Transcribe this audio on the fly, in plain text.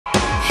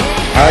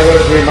I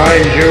would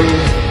remind you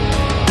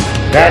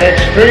that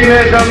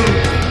extremism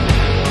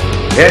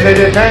in the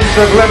defense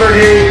of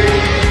liberty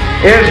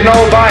is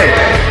no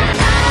vice.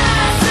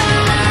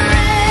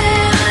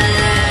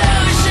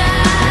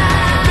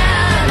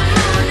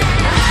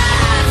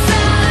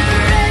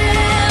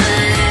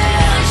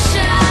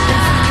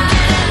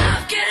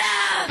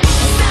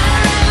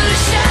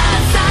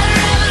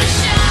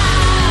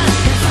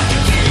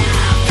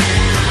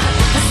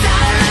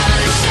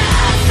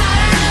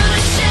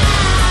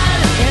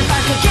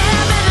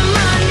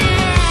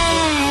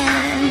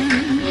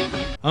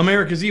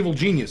 America's Evil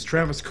Genius,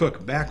 Travis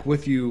Cook, back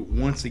with you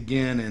once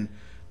again,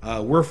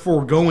 and we're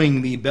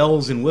foregoing the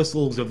bells and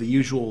whistles of the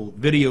usual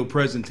video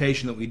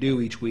presentation that we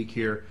do each week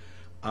here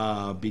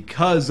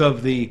because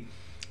of the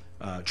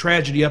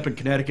tragedy up in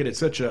Connecticut. It's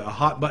such a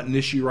hot-button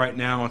issue right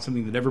now. It's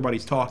something that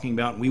everybody's talking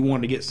about, and we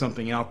wanted to get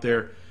something out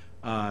there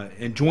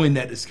and join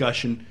that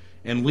discussion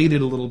and lead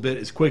it a little bit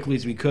as quickly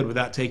as we could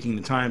without taking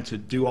the time to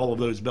do all of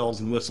those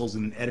bells and whistles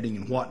and editing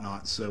and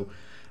whatnot. So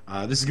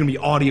this is going to be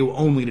audio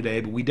only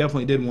today, but we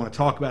definitely did want to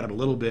talk about it a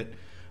little bit.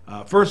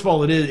 First of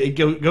all, it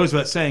goes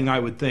without saying, I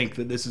would think,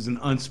 that this is an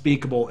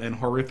unspeakable and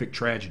horrific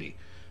tragedy.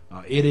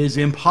 It is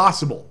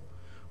impossible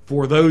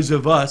for those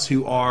of us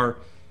who are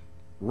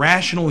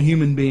rational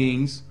human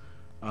beings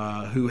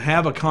who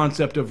have a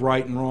concept of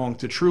right and wrong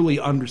to truly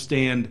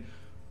understand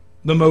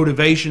the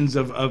motivations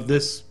of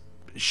this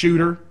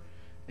shooter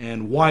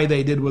and why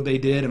they did what they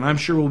did. And I'm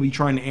sure we'll be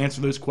trying to answer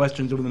those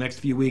questions over the next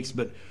few weeks,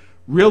 but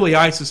really,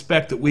 I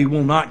suspect that we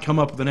will not come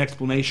up with an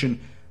explanation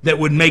that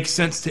would make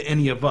sense to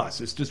any of us.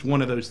 It's just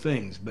one of those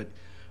things. But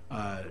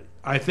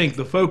I think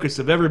the focus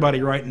of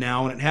everybody right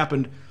now, and it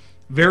happened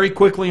very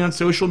quickly on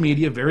social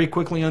media, very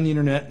quickly on the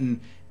internet,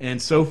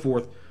 and so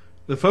forth,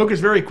 the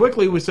focus very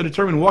quickly was to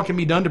determine what can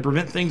be done to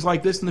prevent things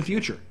like this in the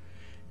future.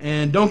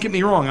 And don't get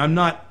me wrong, I'm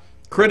not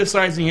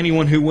criticizing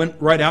anyone who went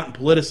right out and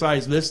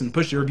politicized this and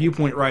pushed their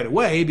viewpoint right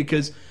away,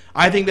 because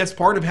I think that's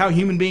part of how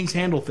human beings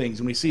handle things.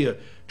 When we see a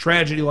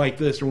tragedy like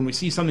this, or when we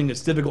see something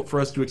that's difficult for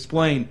us to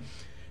explain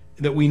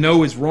that we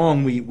know is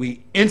wrong,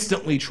 we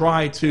instantly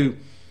try to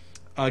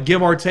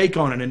give our take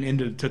on it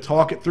and to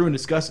talk it through and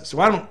discuss it. So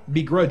I don't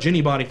begrudge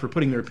anybody for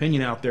putting their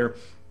opinion out there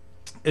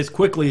as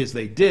quickly as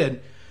they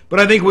did, but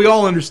I think we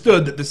all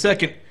understood that the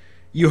second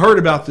you heard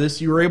about this,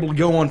 you were able to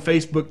go on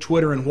Facebook,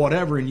 Twitter, and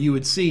whatever, and you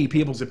would see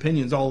people's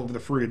opinions all over the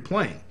fruited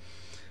plain.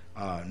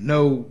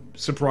 No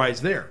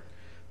surprise there.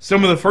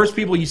 Some of the first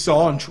people you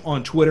saw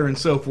on Twitter and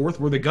so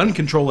forth were the gun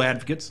control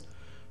advocates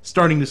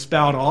starting to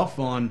spout off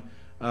on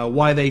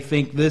why they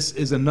think this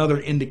is another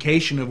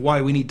indication of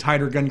why we need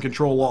tighter gun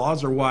control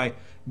laws or why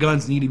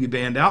guns need to be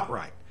banned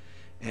outright.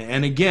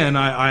 And again,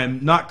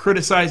 I'm not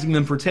criticizing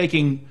them for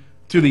taking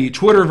to the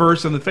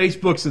Twitterverse and the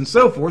Facebooks and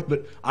so forth,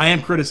 but I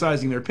am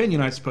criticizing their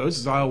opinion, I suppose,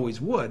 as I always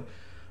would.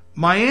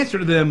 My answer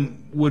to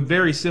them would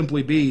very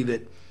simply be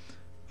that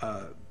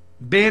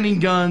banning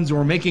guns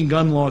or making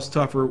gun laws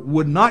tougher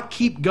would not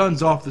keep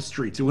guns off the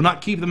streets. It would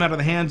not keep them out of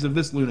the hands of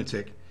this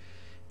lunatic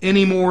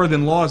any more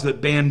than laws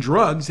that ban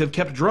drugs have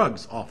kept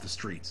drugs off the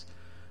streets.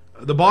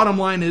 The bottom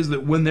line is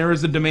that when there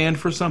is a demand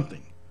for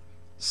something,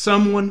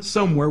 someone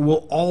somewhere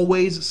will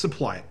always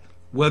supply it,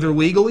 whether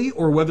legally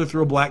or whether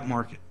through a black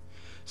market.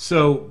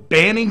 So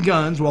banning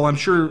guns, while I'm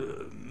sure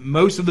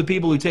most of the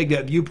people who take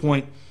that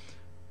viewpoint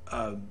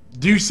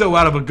do so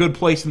out of a good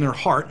place in their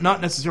heart,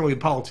 not necessarily the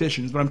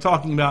politicians, but I'm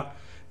talking about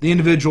the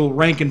individual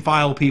rank and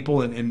file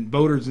people and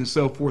voters and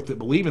so forth that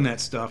believe in that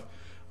stuff,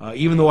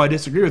 even though I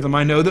disagree with them,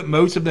 I know that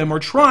most of them are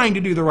trying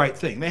to do the right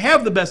thing. They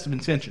have the best of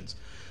intentions.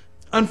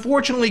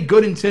 Unfortunately,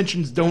 good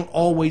intentions don't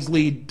always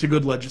lead to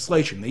good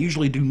legislation. They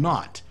usually do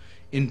not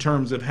in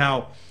terms of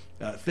how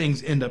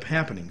things end up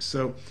happening.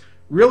 So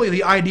really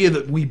the idea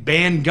that we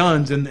ban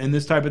guns and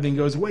this type of thing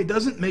goes away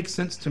doesn't make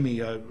sense to me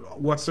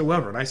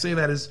whatsoever. And I say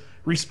that as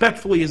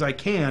respectfully as I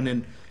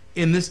can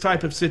in this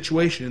type of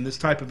situation, in this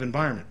type of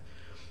environment.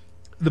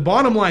 The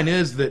bottom line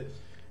is that,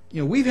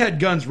 we've had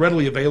guns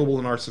readily available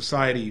in our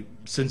society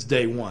since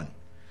day one.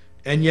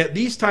 And yet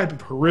these type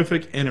of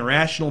horrific and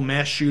irrational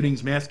mass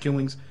shootings, mass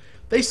killings,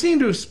 they seem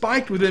to have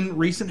spiked within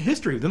recent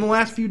history, within the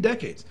last few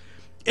decades.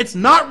 It's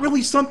not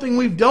really something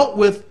we've dealt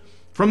with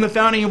from the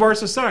founding of our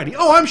society.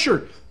 Oh, I'm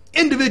sure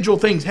individual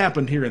things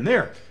happened here and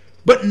there,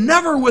 but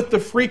never with the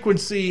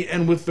frequency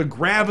and with the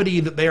gravity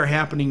that they are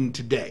happening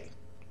today.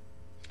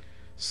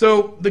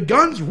 So the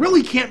guns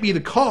really can't be the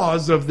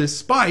cause of this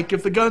spike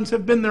if the guns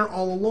have been there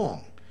all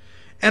along.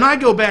 And I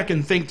go back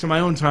and think to my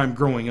own time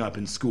growing up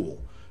in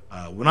school.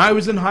 When I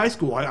was in high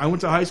school, I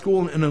went to high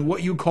school in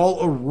what you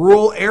call a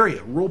rural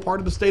area, rural part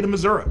of the state of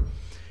Missouri.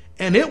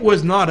 And it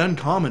was not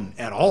uncommon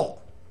at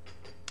all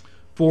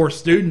for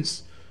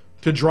students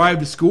to drive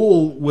to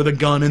school with a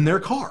gun in their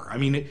car. I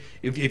mean,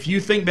 if you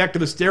think back to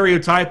the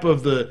stereotype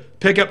of the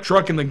pickup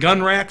truck and the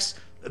gun racks,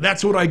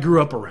 that's what I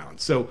grew up around.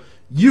 So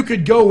you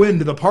could go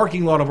into the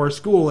parking lot of our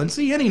school and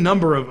see any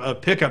number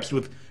of pickups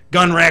with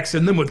gun racks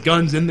in them, with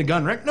guns in the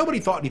gun rack. Nobody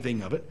thought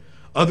anything of it.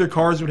 Other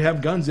cars would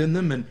have guns in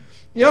them, and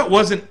it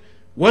wasn't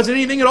wasn't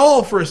anything at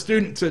all for a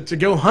student to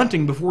go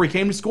hunting before he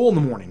came to school in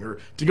the morning, or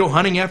to go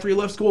hunting after he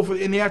left school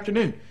in the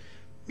afternoon.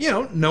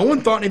 No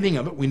one thought anything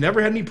of it. We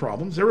never had any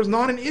problems. There was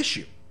not an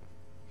issue.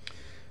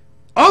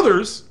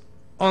 Others,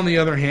 on the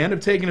other hand,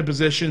 have taken a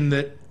position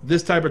that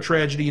this type of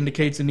tragedy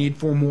indicates a need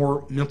for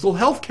more mental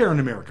health care in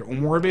America, or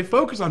more of a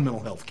focus on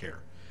mental health care.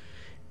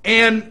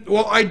 And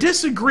while I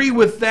disagree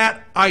with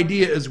that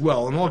idea as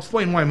well, and I'll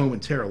explain why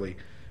momentarily,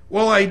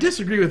 while I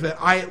disagree with that,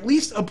 I at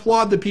least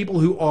applaud the people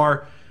who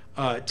are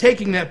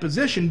taking that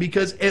position,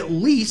 because at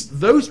least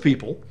those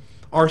people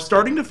are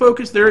starting to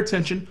focus their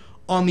attention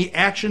on the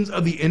actions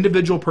of the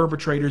individual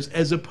perpetrators,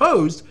 as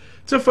opposed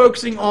to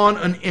focusing on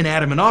an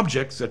inanimate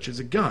object such as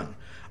a gun.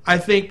 I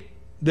think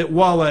that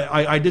while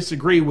I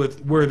disagree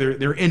with where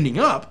they're ending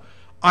up,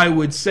 I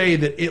would say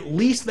that at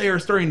least they are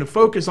starting to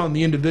focus on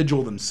the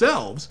individual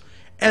themselves,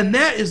 and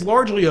that is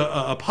largely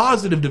a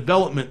positive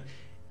development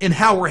in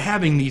how we're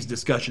having these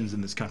discussions in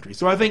this country.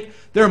 So I think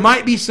there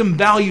might be some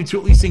value to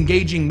at least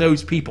engaging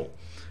those people.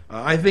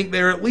 I think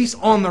they're at least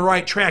on the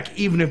right track,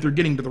 even if they're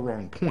getting to the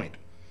wrong point.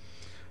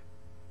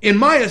 In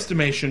my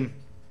estimation,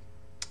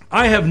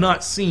 I have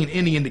not seen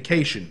any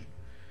indication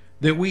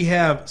that we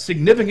have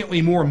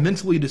significantly more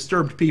mentally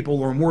disturbed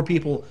people, or more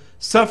people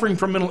suffering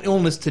from mental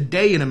illness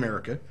today in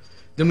America,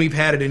 than we've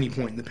had at any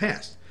point in the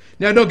past.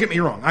 Now, don't get me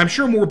wrong. I'm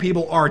sure more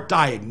people are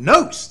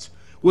diagnosed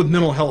with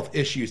mental health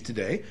issues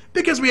today,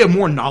 because we have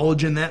more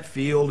knowledge in that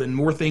field, and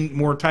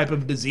more type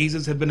of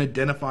diseases have been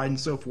identified and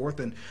so forth,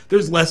 and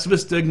there's less of a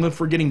stigma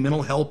for getting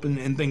mental help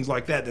and things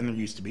like that than there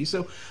used to be.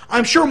 So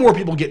I'm sure more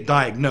people get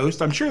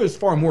diagnosed. I'm sure there's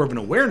far more of an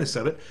awareness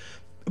of it.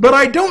 But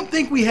I don't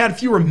think we had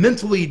fewer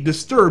mentally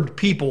disturbed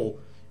people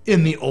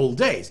in the old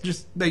days.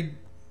 Just they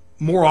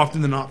more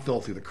often than not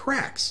fell through the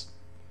cracks.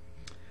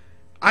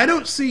 I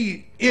don't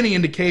see any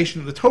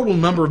indication that the total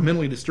number of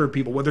mentally disturbed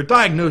people, whether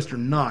diagnosed or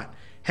not,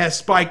 has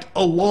spiked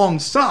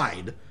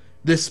alongside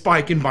this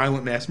spike in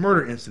violent mass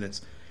murder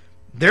incidents.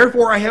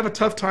 Therefore, I have a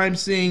tough time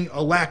seeing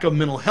a lack of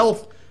mental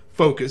health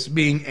focus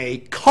being a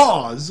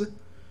cause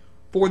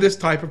for this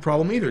type of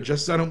problem either,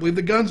 just as I don't believe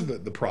the guns are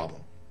the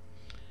problem.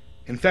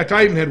 In fact,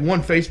 I even had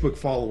one Facebook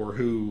follower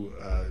who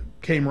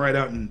came right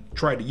out and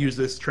tried to use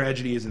this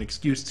tragedy as an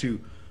excuse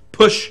to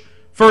push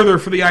further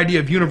for the idea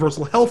of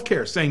universal health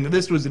care, saying that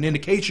this was an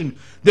indication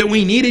that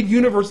we needed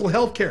universal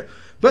health care.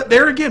 But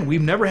there again,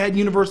 we've never had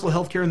universal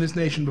health care in this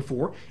nation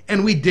before,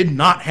 and we did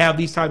not have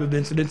these type of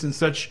incidents in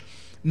such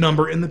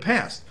number in the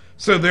past.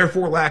 So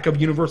therefore, lack of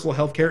universal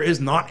health care is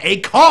not a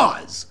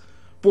cause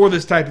for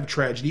this type of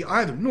tragedy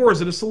either, nor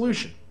is it a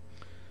solution.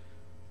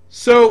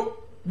 So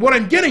what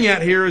I'm getting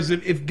at here is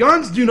that if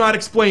guns do not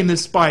explain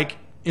this spike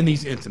in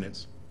these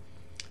incidents,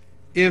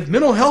 if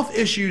mental health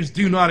issues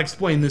do not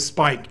explain this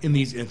spike in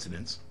these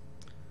incidents,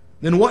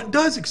 then what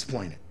does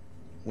explain it?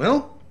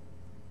 Well,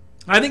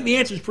 I think the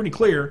answer is pretty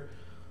clear,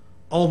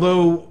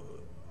 although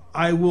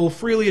I will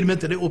freely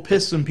admit that it will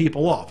piss some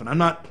people off. And I'm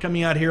not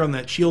coming out here on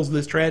that shields of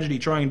this tragedy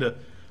trying to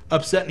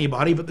upset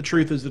anybody, but the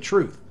truth is the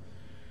truth.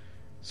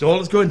 So I'll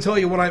just go ahead and tell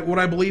you what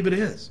I believe it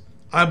is.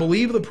 I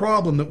believe the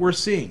problem that we're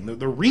seeing,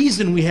 the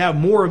reason we have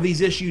more of these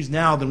issues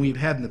now than we've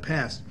had in the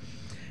past,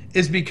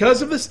 is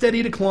because of the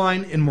steady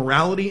decline in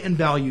morality and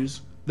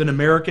values that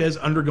America has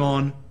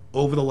undergone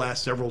over the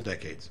last several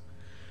decades.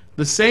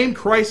 The same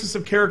crisis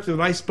of character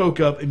that I spoke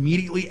of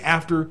immediately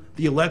after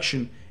the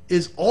election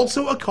is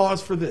also a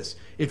cause for this.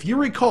 If you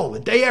recall, the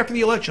day after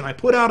the election, I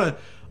put out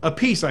a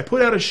piece, I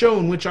put out a show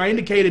in which I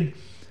indicated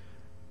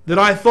that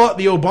I thought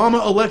the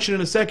Obama election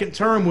in a second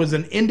term was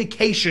an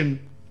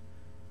indication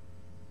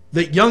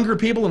that younger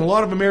people and a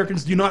lot of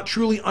Americans do not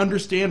truly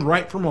understand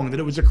right from wrong, that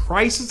it was a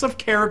crisis of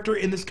character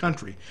in this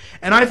country.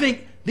 And I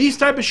think these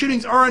type of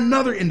shootings are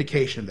another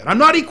indication of that. I'm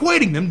not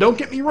equating them, don't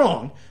get me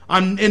wrong.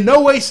 I'm in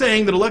no way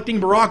saying that electing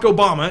Barack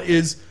Obama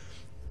is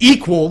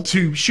equal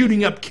to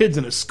shooting up kids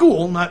in a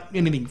school, not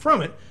anything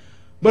from it.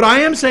 But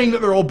I am saying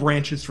that they're all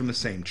branches from the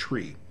same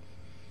tree.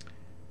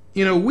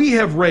 You know, we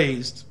have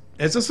raised,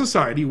 as a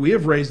society, we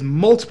have raised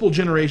multiple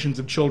generations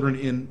of children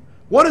in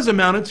what has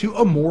amounted to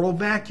a moral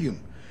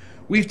vacuum.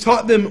 We've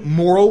taught them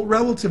moral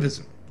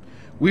relativism.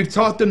 We've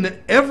taught them that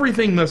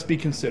everything must be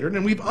considered,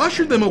 and we've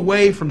ushered them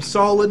away from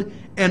solid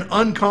and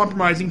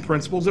uncompromising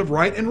principles of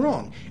right and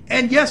wrong.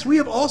 And yes, we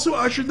have also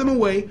ushered them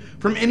away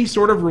from any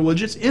sort of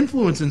religious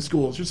influence in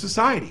schools or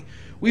society.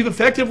 We've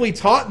effectively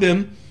taught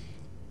them,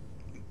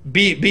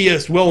 be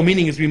as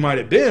well-meaning as we might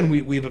have been,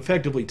 we've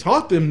effectively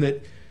taught them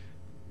that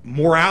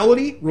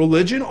morality,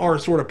 religion are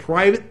sort of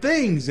private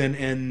things,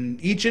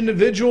 and each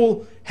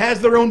individual has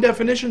their own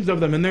definitions of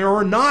them, and there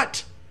are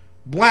not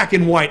black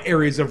and white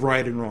areas of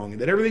right and wrong,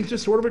 and that everything's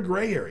just sort of a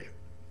gray area.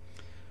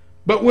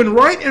 But when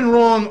right and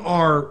wrong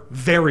are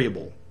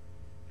variable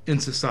in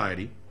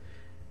society,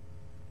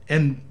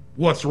 and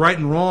what's right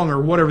and wrong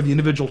or whatever the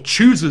individual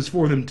chooses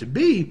for them to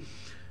be,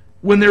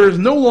 when there is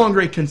no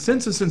longer a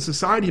consensus in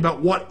society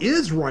about what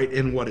is right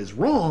and what is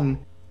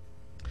wrong,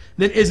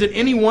 then is it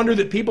any wonder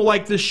that people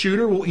like this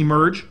shooter will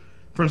emerge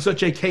from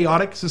such a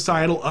chaotic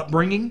societal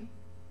upbringing?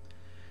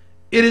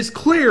 It is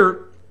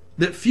clear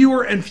that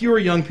fewer and fewer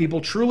young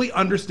people truly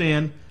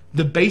understand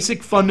the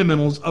basic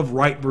fundamentals of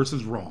right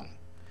versus wrong.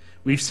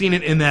 We've seen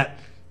it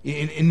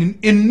in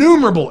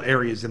innumerable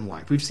areas in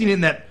life. We've seen it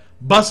in that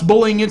bus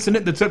bullying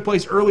incident that took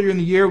place earlier in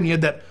the year when you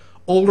had that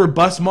older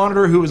bus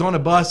monitor who was on a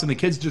bus and the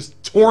kids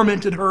just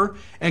tormented her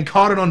and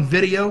caught it on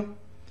video.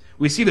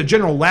 We see the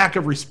general lack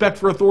of respect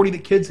for authority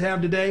that kids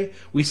have today.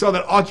 We saw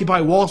that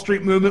Occupy Wall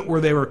Street movement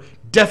where they were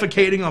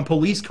defecating on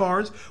police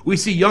cars. We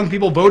see young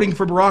people voting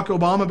for Barack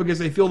Obama because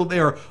they feel that they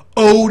are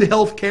owed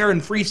health care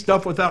and free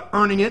stuff without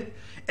earning it.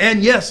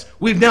 And yes,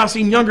 we've now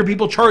seen younger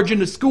people charge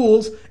into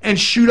schools and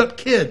shoot up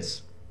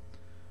kids.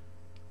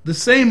 The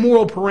same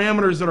moral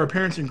parameters that our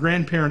parents and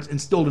grandparents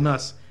instilled in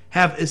us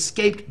have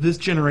escaped this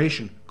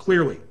generation,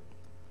 clearly.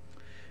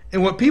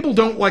 And what people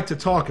don't like to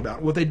talk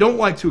about, what they don't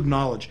like to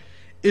acknowledge,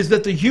 is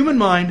that the human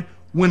mind,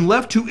 when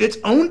left to its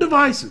own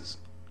devices,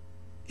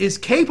 is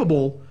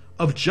capable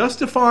of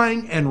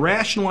justifying and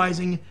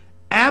rationalizing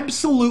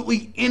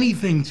absolutely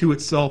anything to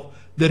itself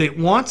that it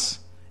wants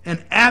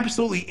and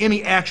absolutely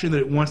any action that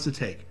it wants to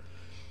take.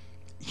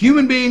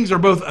 Human beings are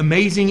both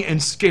amazing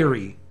and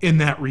scary in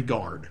that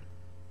regard.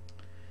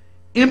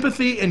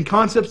 Empathy and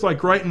concepts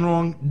like right and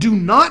wrong do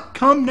not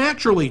come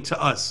naturally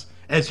to us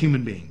as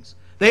human beings.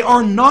 They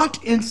are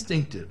not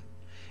instinctive.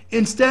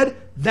 Instead,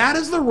 that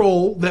is the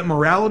role that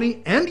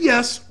morality and,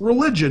 yes,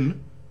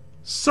 religion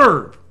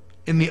serve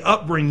in the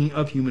upbringing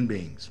of human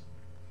beings.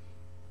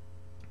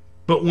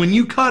 But when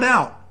you cut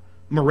out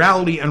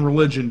morality and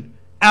religion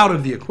out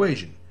of the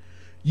equation,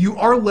 you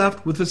are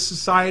left with the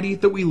society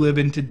that we live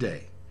in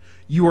today.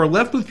 You are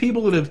left with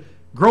people that have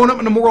grown up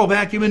in a moral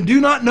vacuum and do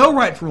not know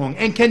right from wrong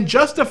and can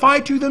justify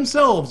to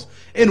themselves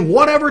in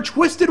whatever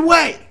twisted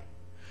way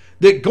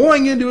that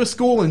going into a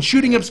school and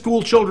shooting up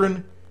school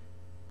children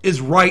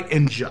is right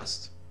and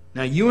just.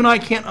 Now, you and I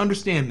can't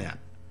understand that.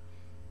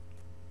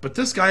 But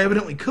this guy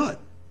evidently could.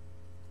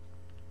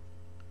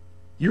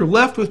 You're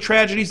left with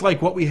tragedies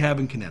like what we have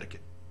in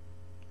Connecticut.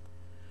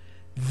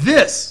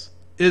 This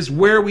is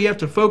where we have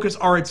to focus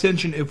our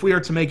attention if we are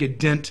to make a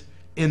dent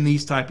in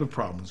these type of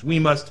problems. We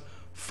must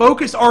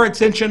focus our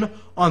attention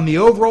on the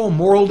overall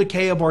moral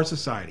decay of our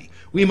society.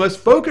 We must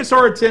focus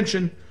our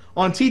attention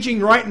on teaching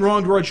right and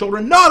wrong to our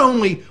children, not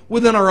only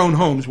within our own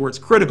homes, where it's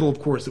critical, of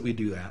course, that we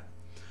do that,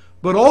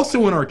 but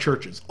also in our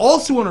churches,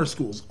 also in our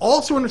schools,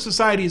 also in our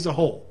society as a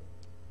whole.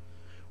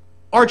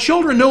 Our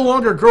children no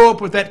longer grow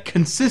up with that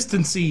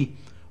consistency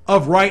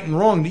of right and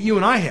wrong that you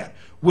and I had.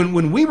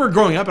 When we were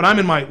growing up, and I'm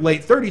in my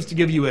late 30s to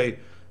give you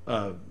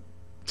a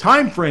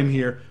time frame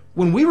here,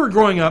 when we were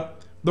growing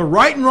up, the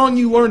right and wrong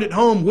you learned at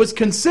home was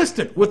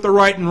consistent with the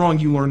right and wrong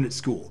you learned at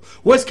school,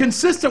 was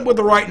consistent with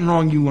the right and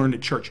wrong you learned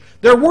at church.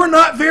 There were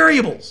not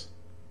variables.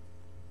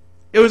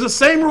 It was the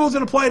same rules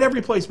that applied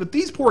every place, but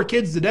these poor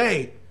kids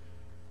today,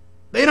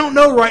 they don't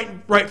know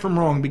right from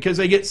wrong because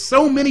they get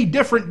so many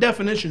different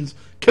definitions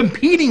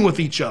competing with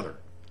each other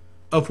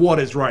of what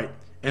is right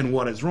and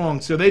what is wrong.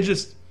 So they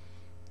just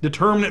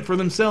determine it for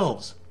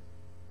themselves,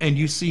 and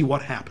you see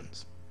what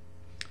happens.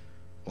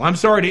 Well, I'm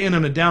sorry to end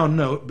on a down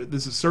note, but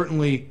this is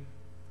certainly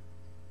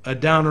a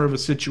downer of a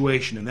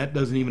situation, and that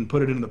doesn't even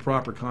put it in the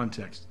proper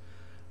context.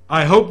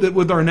 I hope that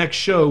with our next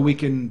show we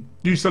can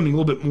do something a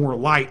little bit more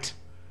light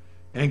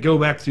and go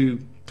back to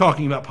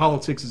talking about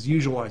politics as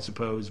usual, I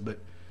suppose, but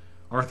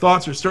our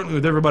thoughts are certainly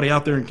with everybody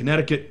out there in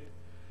Connecticut,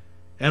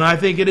 and I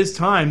think it is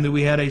time that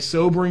we had a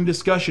sobering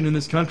discussion in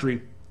this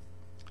country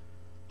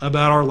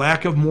about our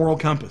lack of moral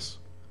compass.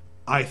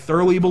 I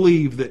thoroughly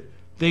believe that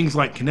things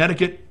like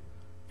Connecticut,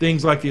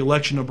 things like the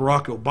election of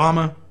Barack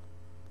Obama,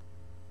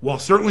 while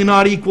certainly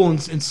not equal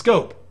in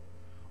scope,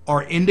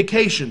 are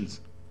indications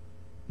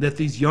that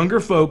these younger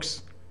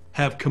folks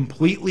have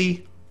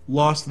completely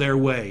lost their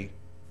way,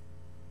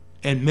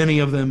 and many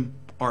of them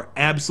are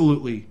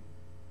absolutely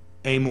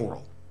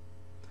amoral.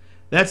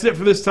 That's it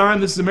for this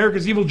time. This is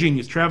America's Evil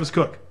Genius, Travis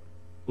Cook.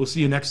 We'll see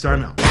you next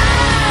time out.